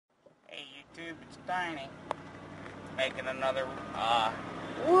YouTube, it's Tiny, making another,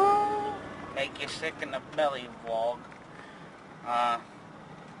 woo, make you sick in the belly vlog.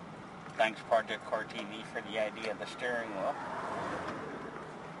 Thanks Project Car TV for the idea of the steering wheel.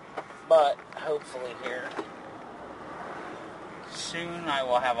 But, hopefully here, soon I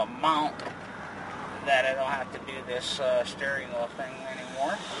will have a mount that I don't have to do this steering wheel thing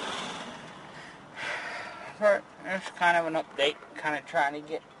anymore. But it's kind of an update, kind of trying to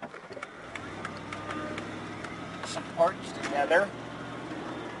get some parts together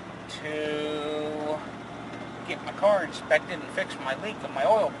to get my car inspected and fix my leak in my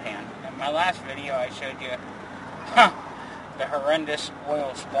oil pan. In my last video I showed you the horrendous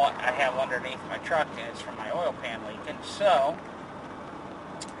oil spot I have underneath my truck, and it's from my oil pan leaking. So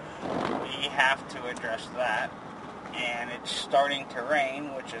we have to address that, and it's starting to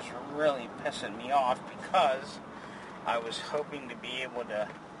rain, which is really pissing me off because I was hoping to be able to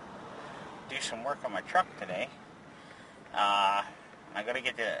do some work on my truck today. I got to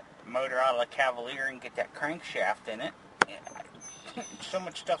get the motor out of the Cavalier and get that crankshaft in it. So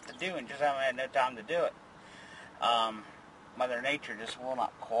much stuff to do and just haven't had no time to do it. Mother Nature just will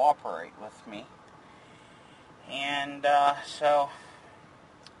not cooperate with me. And so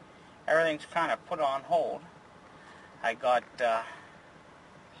everything's kind of put on hold. I got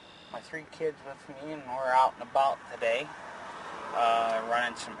my 3 kids with me, and we're out and about today,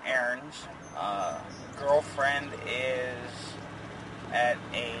 running some errands. Girlfriend is at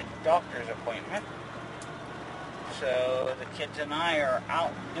a doctor's appointment, so the kids and I are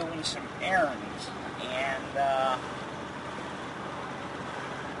out doing some errands, and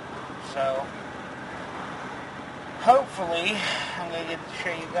so hopefully I'm going to get to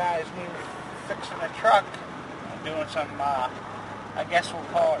show you guys me fixing the truck. I'm doing some, I guess we'll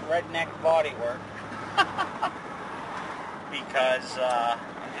call it redneck body work, because I'm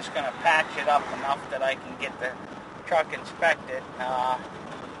just going to patch it up enough that I can get the truck inspected.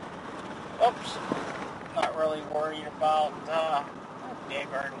 Oops, not really worried about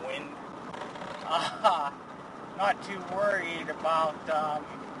daggone wind. Not too worried about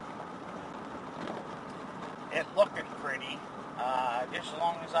it looking pretty. Just as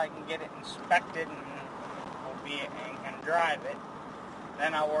long as I can get it inspected and can drive it,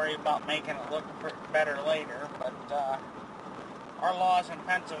 then I'll worry about making it look better later. But our laws in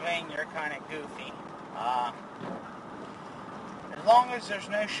Pennsylvania are kind of goofy. As long as there's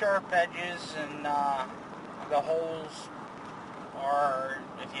no sharp edges and the holes, or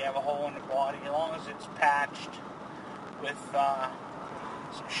if you have a hole in the body, as long as it's patched with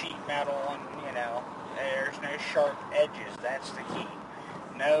some sheet metal and, there's no sharp edges, that's the key.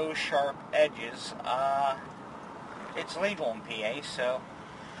 No sharp edges. It's legal in PA, so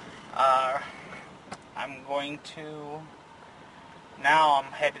I'm going to... Now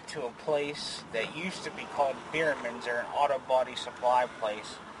I'm headed to a place that used to be called Bierman's, or an auto body supply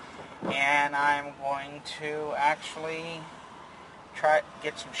place, and I'm going to actually try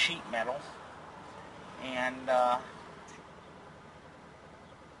get some sheet metal, and I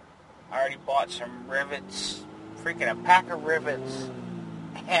already bought some rivets, freaking a pack of rivets,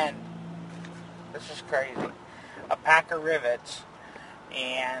 and this is crazy, a pack of rivets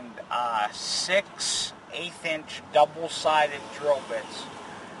and 6 1/8-inch double-sided drill bits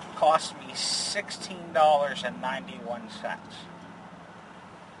cost me $16.91.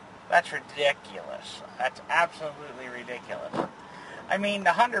 That's ridiculous. That's absolutely ridiculous. I mean,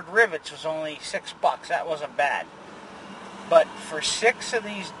 the 100 rivets was only $6. That wasn't bad. But for 6 of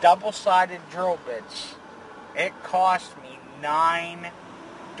these double-sided drill bits, it cost me $9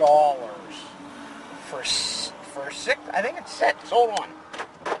 for 6. I think it's 6. Hold on.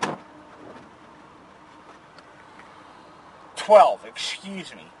 12,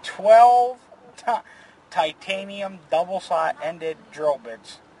 excuse me, 12 titanium double-ended drill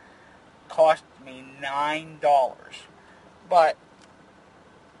bits cost me $9. But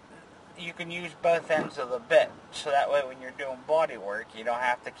you can use both ends of the bit, so that way when you're doing body work, you don't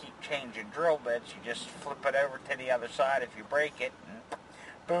have to keep changing drill bits. You just flip it over to the other side if you break it, and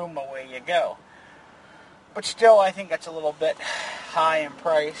boom, away you go. But still, I think that's a little bit high in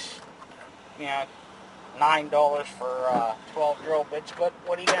price. $9 for 12 drill bits, but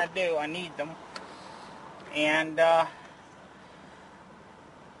what are you going to do? I need them. And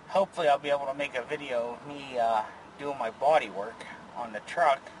hopefully I'll be able to make a video of me doing my body work on the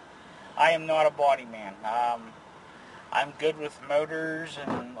truck. I am not a body man. I'm good with motors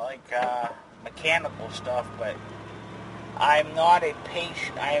and mechanical stuff, but I'm not a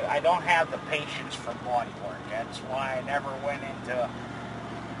patient. I don't have the patience for body work. That's why I never went into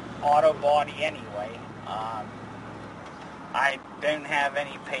auto body anyway. I don't have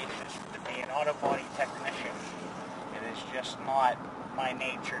any patience to be an my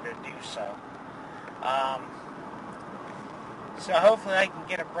nature to do so. So hopefully I can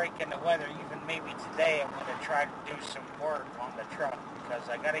get a break in the weather. Even maybe today I'm going to try to do some work on the truck because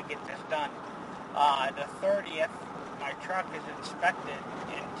I got to get this done. The 30th, my truck is inspected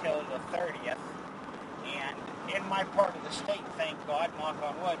until the 30th. And in my part of the state, thank God, knock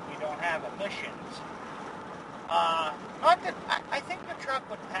on wood, we don't have emissions. Not that I think the truck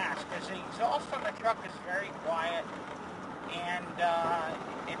would pass because the exhaust on the truck is very quiet and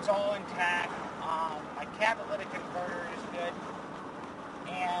it's all intact. My catalytic converter is good,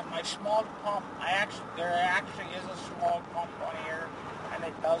 and my small pump. There actually is a small pump on here, and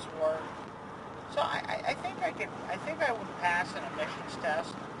it does work. So I think I would pass an emissions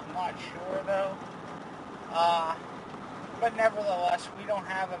test. I'm not sure though. But nevertheless, we don't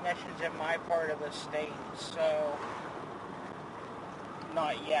have emissions in my part of the state, so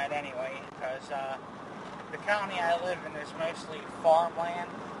not yet anyway, because the county I live in is mostly farmland,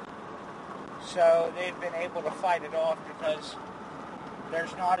 so they've been able to fight it off because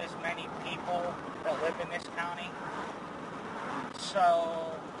there's not as many people that live in this county,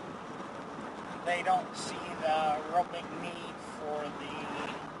 so they don't see the real big need for the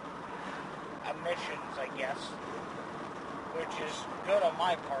emissions, I guess, which is good on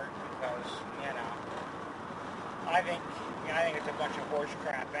my part because, I think it's a bunch of horse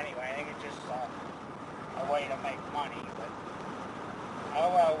crap anyway. I think it's just a way to make money, but oh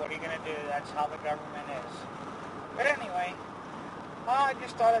well, what are you going to do? That's how the government is. But anyway, I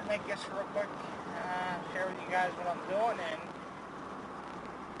just thought I'd make this real quick, share with you guys what I'm doing, and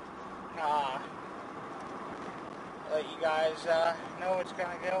let you guys know what's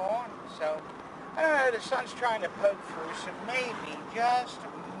going to go on. So, I don't know, the sun's trying to poke through, so maybe, just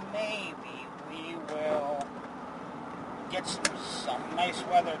maybe, we will get some nice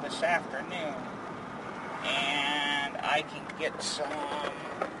weather this afternoon, and I can get some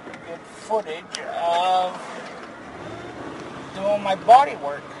good footage of doing my body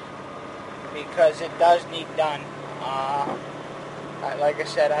work, because it does need done. Like I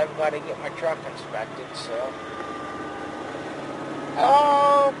said, I've got to get my truck inspected, so...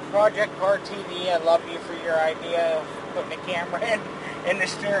 Oh, Project Car TV, I love you for your idea of putting a camera in the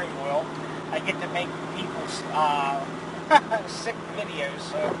steering wheel. I get to make people sick videos,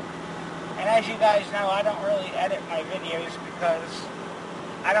 so... And as you guys know, I don't really edit my videos because,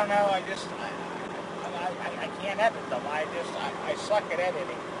 I don't know, I can't edit them. I suck at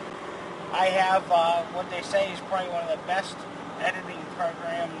editing. I have what they say is probably one of the best editing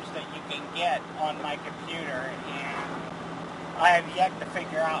programs that you can get on my computer, and I have yet to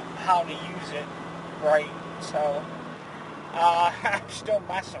figure out how to use it right, so I'm still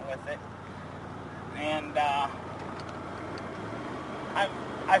messing with it. And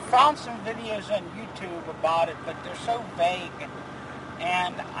I found some videos on YouTube about it, but they're so vague.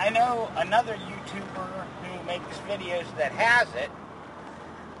 And I know another YouTuber who makes videos that has it,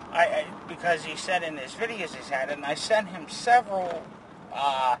 because he said in his videos he's had it, and I sent him several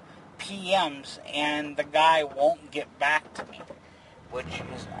PMs, and the guy won't get back to me, which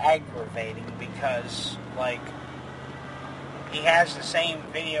is aggravating because, like, he has the same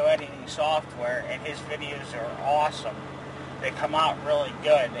video editing software, and his videos are awesome. They come out really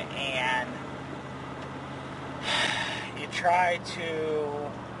good, and you try to,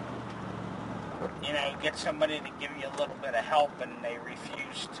 get somebody to give you a little bit of help, and they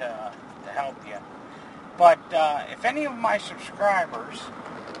refuse to help you. But if any of my subscribers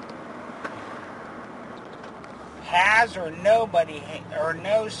has or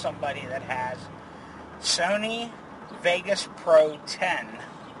knows somebody that has Sony Vegas Pro10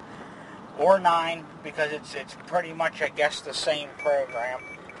 or 9, because it's pretty much, I guess, the same program,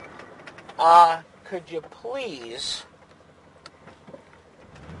 could you please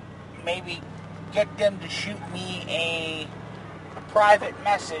maybe get them to shoot me a private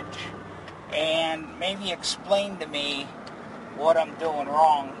message and maybe explain to me what I'm doing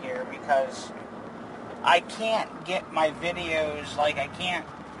wrong here, because I can't get my videos, I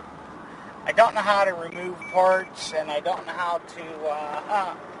don't know how to remove parts, and I don't know how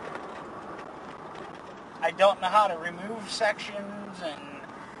to remove sections and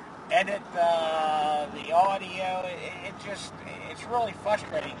edit the audio. It's really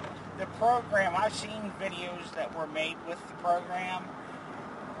frustrating. The program, I've seen videos that were made with the program,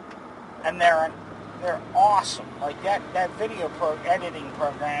 and they're awesome. Like that video editing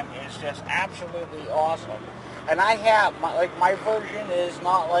program is just absolutely awesome. And I have my version is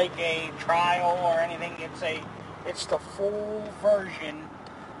not like a trial or anything. It's the full version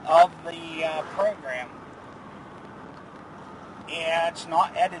of the program. Yeah, it's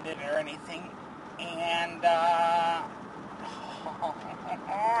not edited or anything. And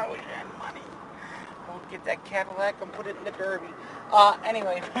I wish I had money. I would get that Cadillac and put it in the Derby.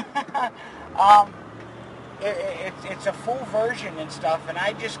 Anyway, it's a full version and stuff, and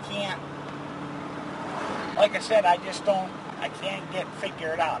I just can't, like I said, I can't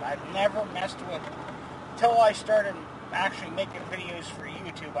figure it out. I've never messed with, till I started actually making videos for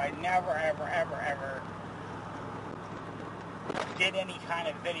YouTube, I never, ever did any kind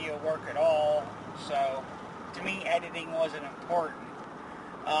of video work at all, so to me editing wasn't important.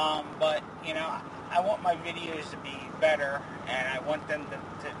 But, you know, I want my videos to be better, and I want them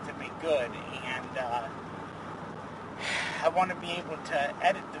to be good, and I want to be able to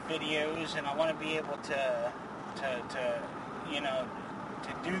edit the videos, and I want to be able to you know,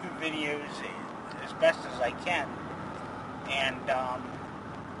 to do the videos as best as I can. And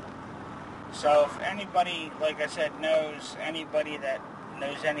so if anybody, like I said, knows anybody that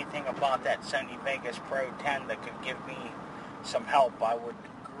knows anything about that Sony Vegas Pro10 that could give me some help, I would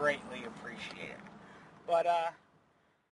greatly appreciate it. But